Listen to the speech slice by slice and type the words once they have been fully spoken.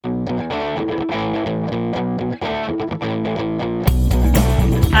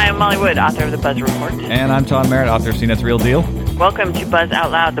Molly Wood, author of the Buzz Report. And I'm Tom Merritt, author of CNet's Real Deal. Welcome to Buzz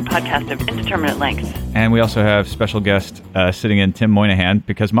Out Loud, the podcast of indeterminate length. And we also have special guest sitting in Tim Moynihan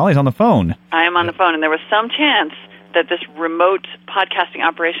because Molly's on the phone. I am on the phone, and there was some chance that this remote podcasting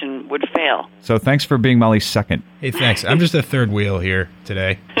operation would fail. So thanks for being Molly's second. Hey, thanks. I'm just a third wheel here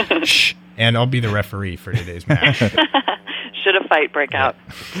today. Shh. And I'll be the referee for today's match. Should a fight break out?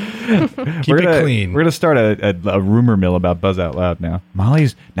 Keep it clean. We're going to start a rumor mill about Buzz Out Loud now.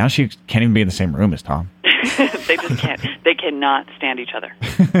 Now she can't even be in the same room as Tom. They just can't. They cannot stand each other.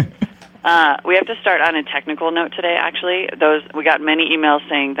 We have to start on a technical note today, actually. We got many emails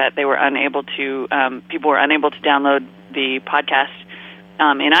saying that they were unable to, people were unable to download the podcast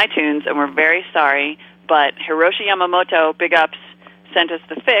in iTunes, and we're very sorry. But Hiroshi Yamamoto, big ups, sent us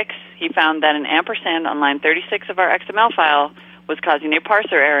the fix. He found that an ampersand on line 36 of our XML file was causing a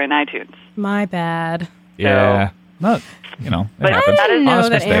parser error in iTunes. My bad. Yeah. But I didn't know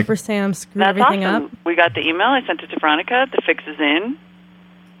that ampersand screwed everything awesome. up. We got the email. I sent it to Veronica. The fix is in.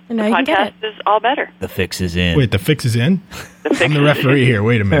 And now the you can podcast get it. is all better. The fix is in. Wait, the fix is in? I'm the referee here.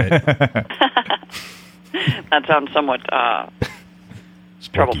 Wait a minute. That sounds somewhat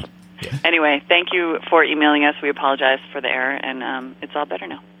troublesome. Yeah. Anyway, thank you for emailing us. We apologize for the error, and it's all better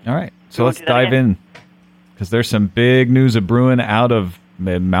now. All right. So let's dive in, because there's some big news of brewing out of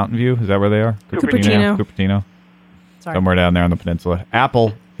Mountain View. Is that where they are? Cupertino. Sorry. Somewhere down there on the peninsula.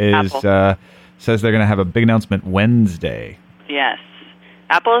 Apple says they're going to have a big announcement Wednesday. Yes.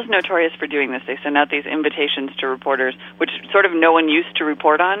 Apple is notorious for doing this. They send out these invitations to reporters, which sort of no one used to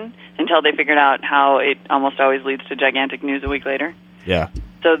report on until they figured out how it almost always leads to gigantic news a week later. Yeah.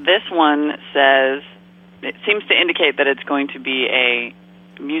 So this one says, it seems to indicate that it's going to be a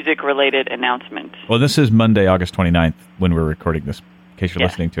music-related announcement. Well, this is Monday, August 29th, when we're recording this, in case you're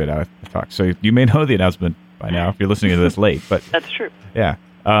listening to it out of talk. So you may know the announcement by now if you're listening to this late. But that's true. Yeah.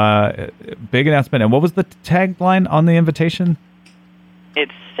 Big announcement. And what was the tagline on the invitation? It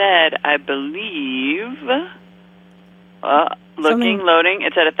said, I believe, loading.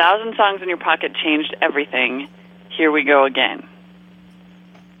 It said, 1,000 songs in your pocket changed everything. Here we go again.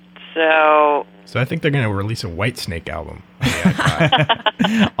 So I think they're going to release a Whitesnake album.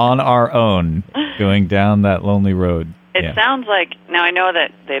 On our own, going down that lonely road. It sounds like, now I know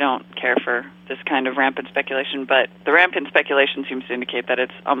that they don't care for this kind of rampant speculation, but the rampant speculation seems to indicate that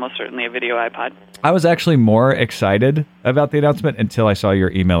it's almost certainly a video iPod. I was actually more excited about the announcement until I saw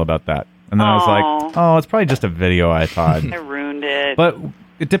your email about that. And then I was like, oh, it's probably just a video iPod. I ruined it. But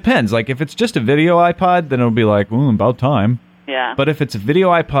it depends. Like, if it's just a video iPod, then it'll be like, about time. Yeah. But if it's a video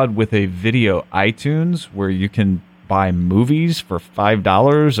iPod with a video iTunes where you can buy movies for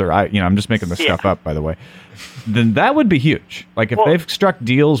 $5, or I'm just making this stuff up, by the way, then that would be huge. Like if they've struck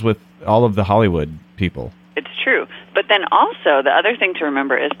deals with all of the Hollywood people. It's true. But then also the other thing to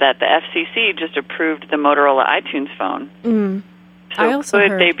remember is that the FCC just approved the Motorola iTunes phone. So I also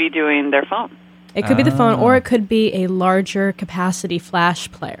could they be doing their phone? It could be the phone, or it could be a larger capacity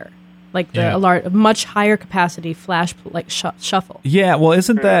flash player. Like a much higher capacity flash, shuffle. Yeah, well,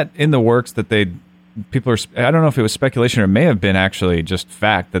 isn't that in the works that people are, I don't know if it was speculation or it may have been actually just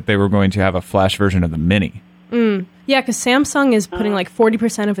fact that they were going to have a flash version of the Mini. Yeah, because Samsung is putting like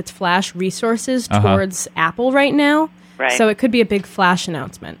 40% of its flash resources towards Apple right now. Right. So it could be a big flash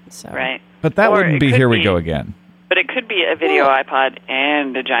announcement. So. Right. But that wouldn't be Here We Go Again. But it could be a video iPod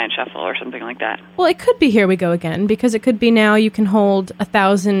and a giant shuffle or something like that. Well, it could be Here We Go Again, because it could be now you can hold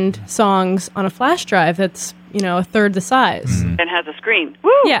 1,000 songs on a flash drive that's, a third the size. And has a screen.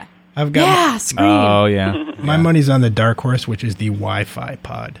 Woo! Yeah. I've got screen. Oh, yeah. My money's on the dark horse, which is the Wi-Fi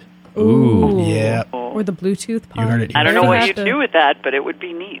pod. Ooh. Yeah. Or the Bluetooth pod. You heard it here. I don't know what you'd do with that, but it would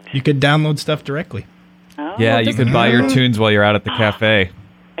be neat. You could download stuff directly. Oh. Yeah, you could buy your tunes while you're out at the cafe.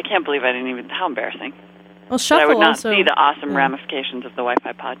 I can't believe I didn't even, how embarrassing. Well, Shuffle I would not also, see the awesome ramifications of the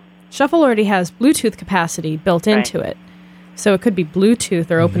Wi-Fi pod. Shuffle already has Bluetooth capacity built into it. So it could be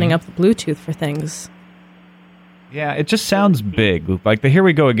Bluetooth or opening up the Bluetooth for things. Yeah, it just sounds big. Like the Here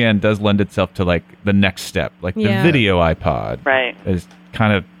We Go Again does lend itself to like the next step. Like the video iPod. Right. Is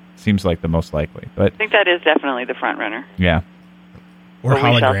kind of seems like the most likely. But I think that is definitely the front runner. Yeah. Or but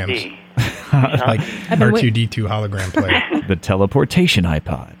holograms. Like R2-D2 hologram player. The teleportation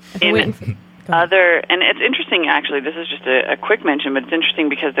iPod. And it's interesting, actually, this is just a quick mention, but it's interesting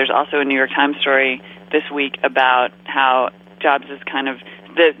because there's also a New York Times story this week about how Jobs is kind of,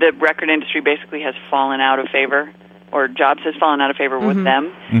 the record industry basically has fallen out of favor, or Jobs has fallen out of favor with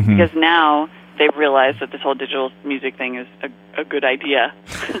them, because now they've realized that this whole digital music thing is a good idea,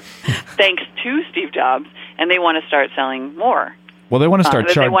 thanks to Steve Jobs, and they want to start selling more. Well, they want to start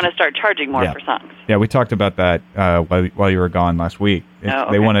they want to start charging more for songs. Yeah, we talked about that while you were gone last week.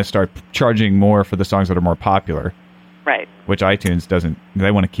 They want to start charging more for the songs that are more popular. Right. Which iTunes doesn't. They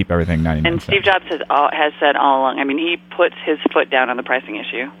want to keep everything 99 And cents. Steve Jobs has said all along, I mean, he puts his foot down on the pricing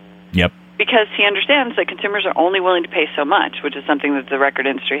issue. Yep. Because he understands that consumers are only willing to pay so much, which is something that the record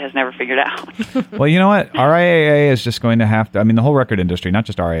industry has never figured out. Well, you know what? RIAA is just going to have to, I mean, the whole record industry, not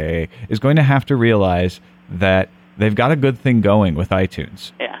just RIAA, is going to have to realize that they've got a good thing going with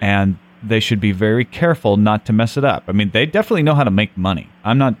iTunes. Yeah. And they should be very careful not to mess it up. I mean, they definitely know how to make money.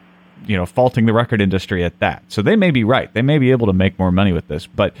 I'm not, faulting the record industry at that. So they may be right. They may be able to make more money with this,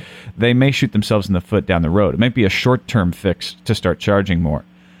 but they may shoot themselves in the foot down the road. It might be a short-term fix to start charging more.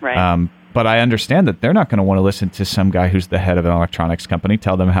 Right. But I understand that they're not going to want to listen to some guy who's the head of an electronics company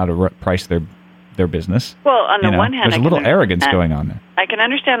tell them how to price their business. Well, on the one hand, there's a little arrogance going on there. I can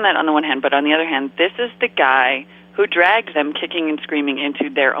understand that on the one hand, but on the other hand, this is the guy who dragged them kicking and screaming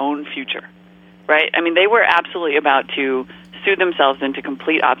into their own future, right? I mean, they were absolutely about to sue themselves into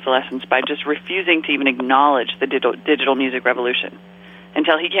complete obsolescence by just refusing to even acknowledge the digital music revolution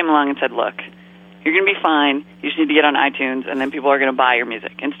until he came along and said, look, you're going to be fine. You just need to get on iTunes, and then people are going to buy your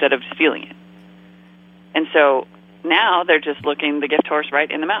music instead of stealing it. And so now they're just looking the gift horse right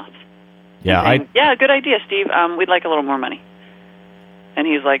in the mouth. Yeah, saying, good idea, Steve. We'd like a little more money. And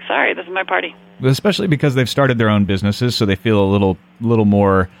he's like, sorry, this is my party. Especially because they've started their own businesses, so they feel a little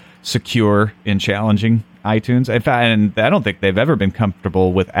more secure in challenging iTunes. In fact, and I don't think they've ever been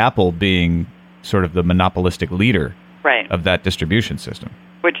comfortable with Apple being sort of the monopolistic leader of that distribution system.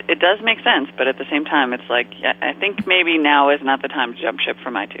 Which it does make sense, but at the same time, it's like, I think maybe now is not the time to jump ship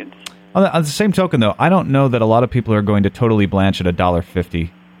from iTunes. On the same token, though, I don't know that a lot of people are going to totally blanch at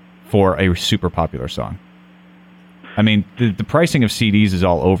 $1.50 for a super popular song. I mean, the pricing of CDs is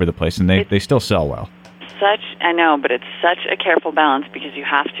all over the place, and they still sell well. I know, but it's such a careful balance because it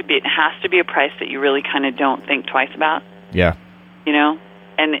has to be a price that you really kind of don't think twice about. Yeah.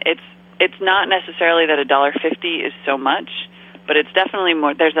 And it's not necessarily that $1.50 is so much, but it's definitely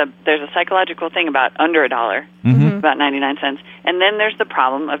more. There's a psychological thing about under $1, about 99 cents, and then there's the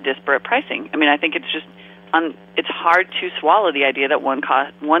problem of disparate pricing. I mean, I think it's just it's hard to swallow the idea that one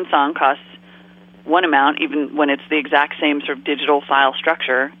song costs one amount, even when it's the exact same sort of digital file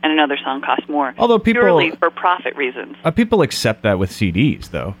structure, and another song costs more. Although purely for profit reasons. People accept that with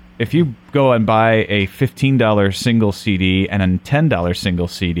CDs, though. If you go and buy a $15 single CD and a $10 single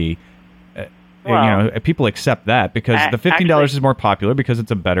CD, people accept that because the $15 is more popular because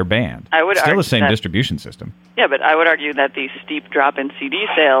it's a better band. It's still the same distribution system. Yeah, but I would argue that the steep drop in CD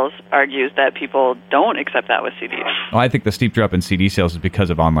sales argues that people don't accept that with CDs. Well, I think the steep drop in CD sales is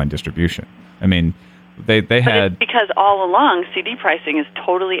because of online distribution. I mean, they had... It's because all along, CD pricing is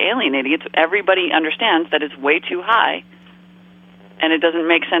totally alienating. Everybody understands that it's way too high, and it doesn't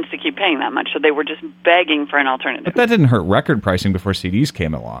make sense to keep paying that much. So they were just begging for an alternative. But that didn't hurt record pricing before CDs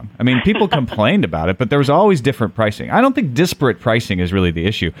came along. I mean, people complained about it, but there was always different pricing. I don't think disparate pricing is really the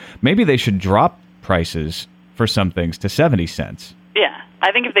issue. Maybe they should drop prices for some things to 70 cents. Yeah,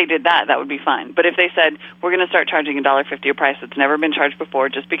 I think if they did that, that would be fine. But if they said, we're going to start charging $1.50 a price that's never been charged before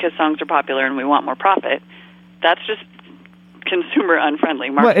just because songs are popular and we want more profit, that's just consumer unfriendly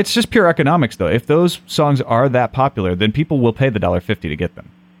market. Well, it's just pure economics, though. If those songs are that popular, then people will pay the $1.50 to get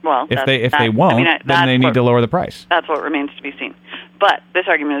them. Well, if they won't, then they need to lower the price. That's what remains to be seen. But this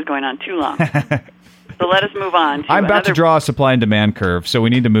argument is going on too long. So let us move on. I'm about to draw a supply and demand curve, so we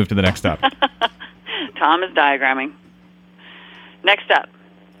need to move to the next step. Tom is diagramming. Next up,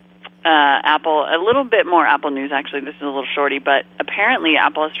 Apple, a little bit more Apple news, actually. This is a little shorty, but apparently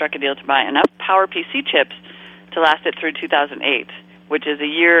Apple has struck a deal to buy enough PowerPC chips to last it through 2008, which is a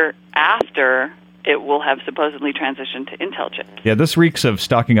year after it will have supposedly transitioned to Intel chips. Yeah, this reeks of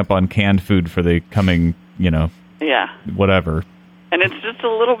stocking up on canned food for the coming, whatever. And it's just a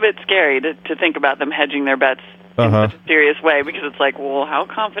little bit scary to think about them hedging their bets in such a serious way, because it's like, well, how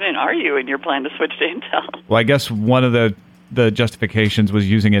confident are you in your plan to switch to Intel? Well, I guess one of the justifications was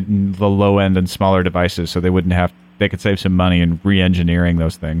using it in the low end and smaller devices, so they could save some money in re-engineering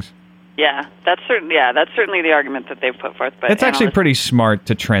those things. Yeah, that's certainly the argument that they've put forth. But it's actually pretty smart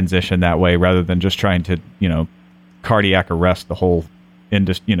to transition that way rather than just trying to, cardiac arrest the whole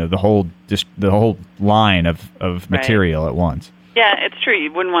the whole line of material at once. Yeah, it's true.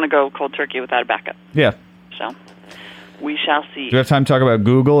 You wouldn't want to go cold turkey without a backup. Yeah. So, we shall see. Do we have time to talk about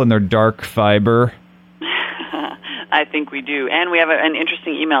Google and their dark fiber? I think we do. And we have an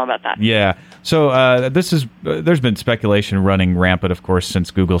interesting email about that. Yeah. So there's been speculation running rampant, of course,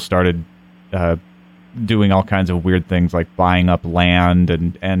 since Google started doing all kinds of weird things like buying up land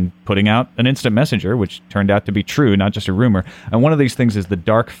and putting out an instant messenger, which turned out to be true, not just a rumor. And one of these things is the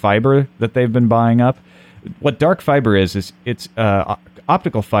dark fiber that they've been buying up. What dark fiber is it's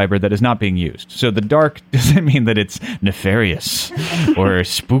optical fiber that is not being used. So the dark doesn't mean that it's nefarious or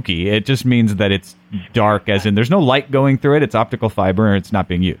spooky. It just means that it's dark, as in there's no light going through it. It's optical fiber and it's not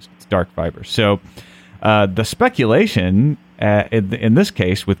being used. It's dark fiber. So the speculation in this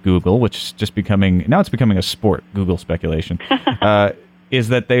case with Google, which is just becoming a sport, Google speculation, is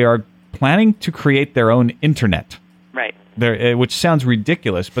that they are planning to create their own internet. Right. Which sounds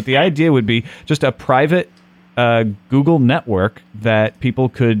ridiculous, but the idea would be just a private Google network that people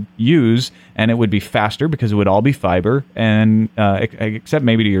could use, and it would be faster because it would all be fiber, and except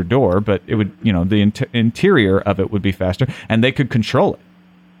maybe to your door, but it would, the interior of it would be faster, and they could control it.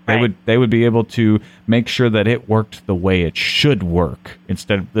 Right. They would be able to make sure that it worked the way it should work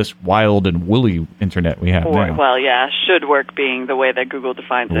instead of this wild and woolly internet we have now. Well, yeah, should work being the way that Google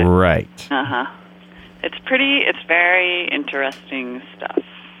defines it. Right. Uh-huh. It's very interesting stuff.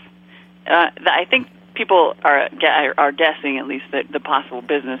 I think people are guessing, at least, that the possible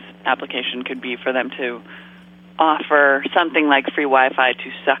business application could be for them to offer something like free Wi-Fi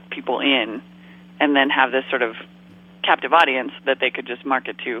to suck people in, and then have this sort of captive audience that they could just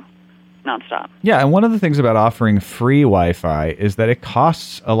market to nonstop. Yeah, and one of the things about offering free Wi-Fi is that it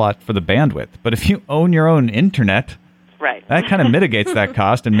costs a lot for the bandwidth. But if you own your own internet, right, that kind of mitigates that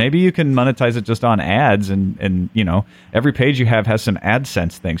cost, and maybe you can monetize it just on ads, and every page you have has some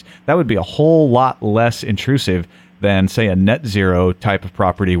AdSense things. That would be a whole lot less intrusive than, say, a net zero type of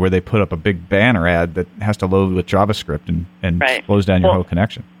property where they put up a big banner ad that has to load with JavaScript and right. slows down your whole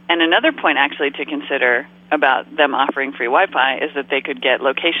connection. And another point, actually, to consider about them offering free Wi-Fi is that they could get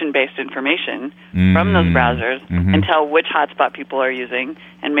location-based information from those browsers and tell which hotspot people are using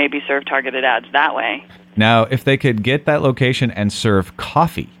and maybe serve targeted ads that way. Now, if they could get that location and serve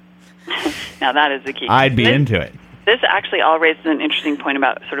coffee, now that is the key. I'd be into it. This actually all raises an interesting point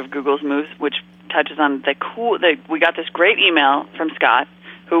about sort of Google's moves, which touches on we got this great email from Scott,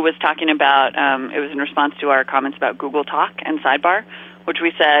 who was talking about, it was in response to our comments about Google Talk and Sidebar, which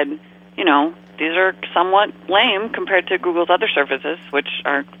we said, these are somewhat lame compared to Google's other services, which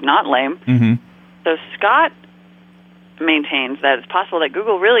are not lame. Mm-hmm. So Scott maintains that it's possible that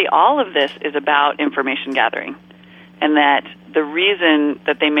Google, really all of this is about information gathering, and that the reason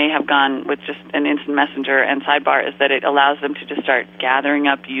that they may have gone with just an instant messenger and Sidebar is that it allows them to just start gathering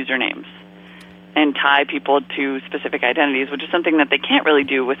up usernames and tie people to specific identities, which is something that they can't really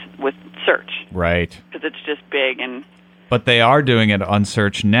do with search. Right. Because it's just big and... But they are doing it on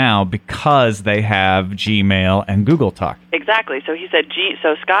search now because they have Gmail and Google Talk. Exactly. So he said,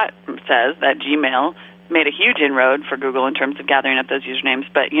 so Scott says that Gmail made a huge inroad for Google in terms of gathering up those usernames,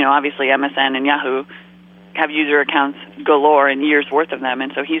 but obviously MSN and Yahoo have user accounts galore and years worth of them,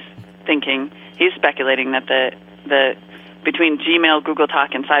 and so he's speculating that the between Gmail, Google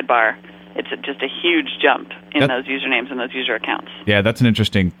Talk, and Sidebar, it's just a huge jump in those usernames and those user accounts. Yeah, that's an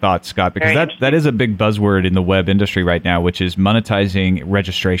interesting thought, Scott, because that is a big buzzword in the web industry right now, which is monetizing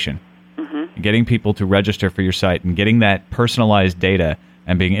registration. Mm-hmm. Getting people to register for your site and getting that personalized data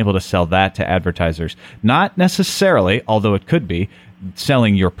and being able to sell that to advertisers. Not necessarily, although it could be,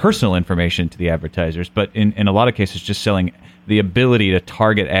 selling your personal information to the advertisers, but in a lot of cases just selling the ability to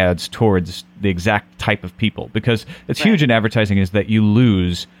target ads towards the exact type of people. Because it's huge in advertising is that you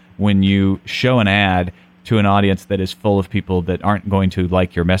lose when you show an ad to an audience that is full of people that aren't going to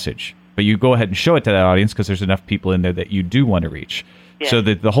like your message. But you go ahead and show it to that audience because there's enough people in there that you do want to reach. Yeah. So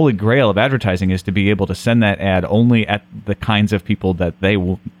the holy grail of advertising is to be able to send that ad only at the kinds of people that they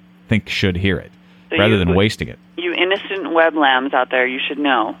will think should hear it, rather than wasting it. You innocent web lambs out there, you should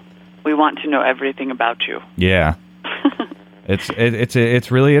know. We want to know everything about you. Yeah.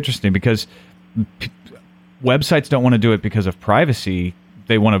 It's really interesting because websites don't want to do it because of privacy.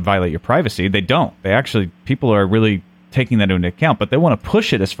 They want to violate your privacy. They don't. People are really taking that into account, but they want to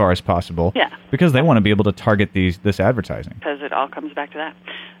push it as far as possible. Yeah. Because they want to be able to target this advertising. Because it all comes back to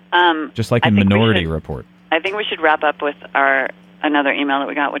that. Just like in Minority Report. I think we should wrap up with another email that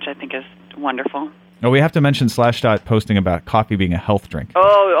we got, which I think is wonderful. Oh, we have to mention Slashdot posting about coffee being a health drink.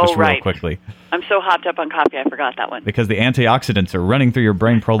 Just real right. quickly. I'm so hopped up on coffee, I forgot that one. Because the antioxidants are running through your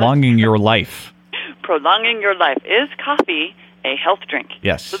brain, prolonging your life. Prolonging your life. Is coffee a health drink?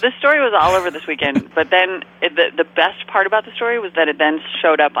 Yes. So this story was all over this weekend, but then the best part about the story was that it then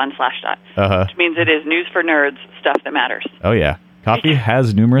showed up on Slashdot, which means it is news for nerds, stuff that matters. Oh, yeah. Coffee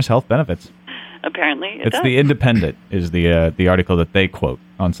has numerous health benefits. Apparently, it's does. The Independent is the article that they quote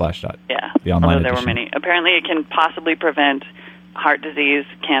on Slashdot. Yeah, the online although there edition. were many. Apparently, it can possibly prevent heart disease,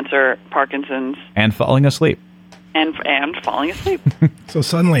 cancer, Parkinson's, and falling asleep. And falling asleep. So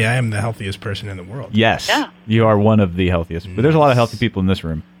suddenly I am the healthiest person in the world. Yes. Yeah. You are one of the healthiest. But there's a lot of healthy people in this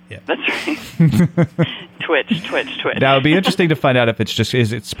room. Yeah. That's right. Twitch. Now, it'd be interesting to find out if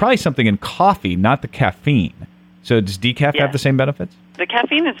it's probably something in coffee, not the caffeine. So does decaf have the same benefits? The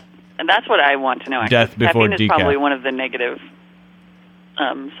caffeine is, and that's what I want to know. Actually. Death before caffeine is decaf. probably one of the negative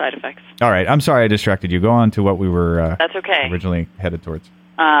side effects. All right. I'm sorry I distracted you. Go on to what we were That's okay. originally headed towards.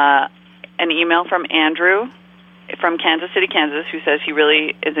 An email from Andrew from Kansas City, Kansas, who says he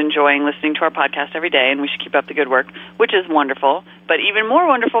really is enjoying listening to our podcast every day, and we should keep up the good work, which is wonderful. But even more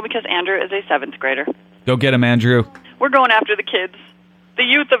wonderful because Andrew is a 7th grader. Go get him, Andrew. We're going after the kids, the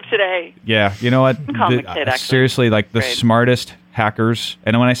youth of today. Yeah, you know what? Call him a kid, actually. Seriously, like the smartest hackers,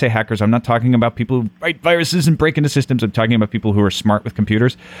 and when I say hackers, I'm not talking about people who write viruses and break into systems. I'm talking about people who are smart with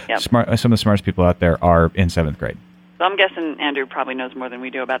computers. Yep. Some of the smartest people out there are in 7th grade. So I'm guessing Andrew probably knows more than we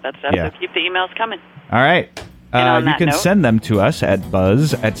do about that stuff, Yeah. so keep the emails coming. All right. on You that can note- send them to us at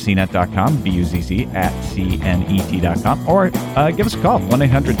buzz@cnet.com, BUZZ@CNET.com, or give us a call,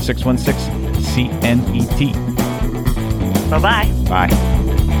 1-800-616-CNET. Bye-bye. Bye.